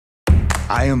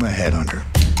I am a headhunter,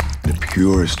 the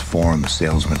purest form of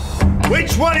salesman.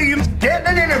 Which one of you getting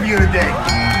an interview today?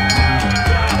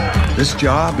 This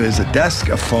job is a desk,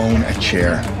 a phone, a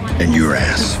chair, and your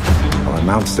ass. I'll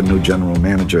announce the new general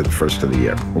manager the first of the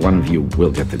year. One of you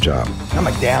will get the job. I'm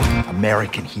a damn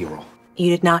American hero. You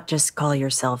did not just call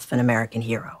yourself an American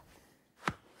hero.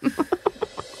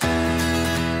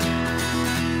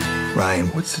 Ryan,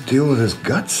 what's the deal with his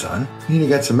gut, son? You need to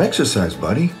get some exercise,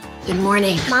 buddy. Good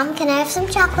morning. Mom, can I have some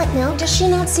chocolate milk? Does she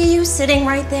not see you sitting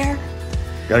right there?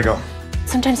 Gotta go.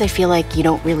 Sometimes I feel like you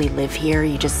don't really live here,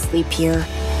 you just sleep here.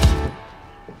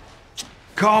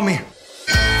 Call me.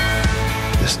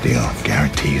 This deal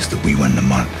guarantees that we win the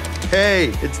month.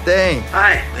 Hey, it's Dane.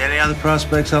 Hi. Any other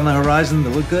prospects on the horizon that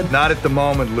look good? Not at the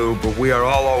moment, Lou, but we are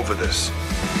all over this.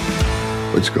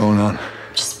 What's going on?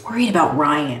 Just worried about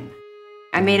Ryan.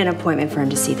 I made an appointment for him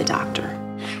to see the doctor.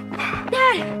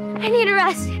 Dad, I need a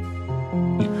rest.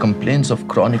 He complains of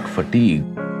chronic fatigue.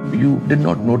 You did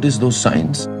not notice those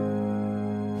signs?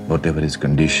 Whatever his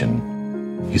condition,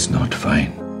 he's not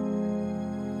fine.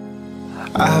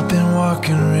 I've been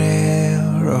walking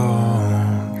railroads.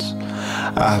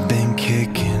 I've been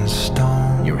kicking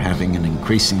stones. You're having an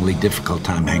increasingly difficult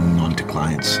time hanging on to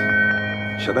clients.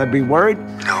 Should I be worried?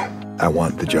 No. I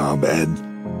want the job, Ed.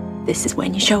 This is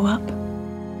when you show up.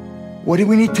 What do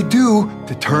we need to do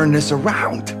to turn this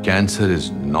around? Cancer is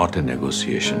not a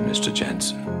negotiation, Mr.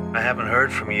 Jensen. I haven't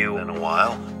heard from you in a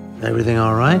while. Everything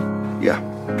all right? Yeah,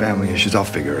 family issues. I'll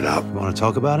figure it out. You want to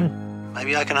talk about it?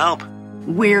 Maybe I can help.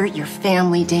 We're your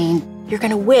family, Dane. You're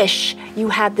gonna wish you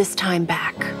had this time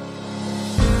back.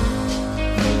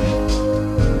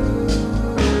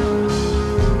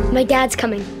 My dad's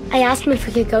coming. I asked him if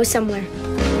we could go somewhere.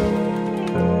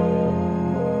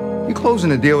 You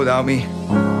closing the deal without me?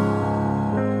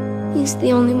 He's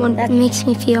the only one that makes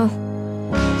me feel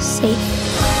safe.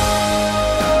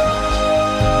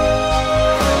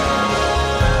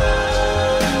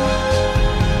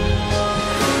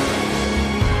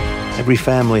 Every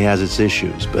family has its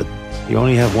issues, but you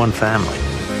only have one family.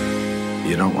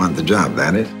 You don't want the job,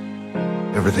 that it?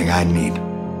 Everything I need,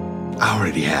 I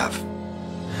already have.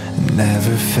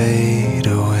 Never fade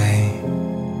away.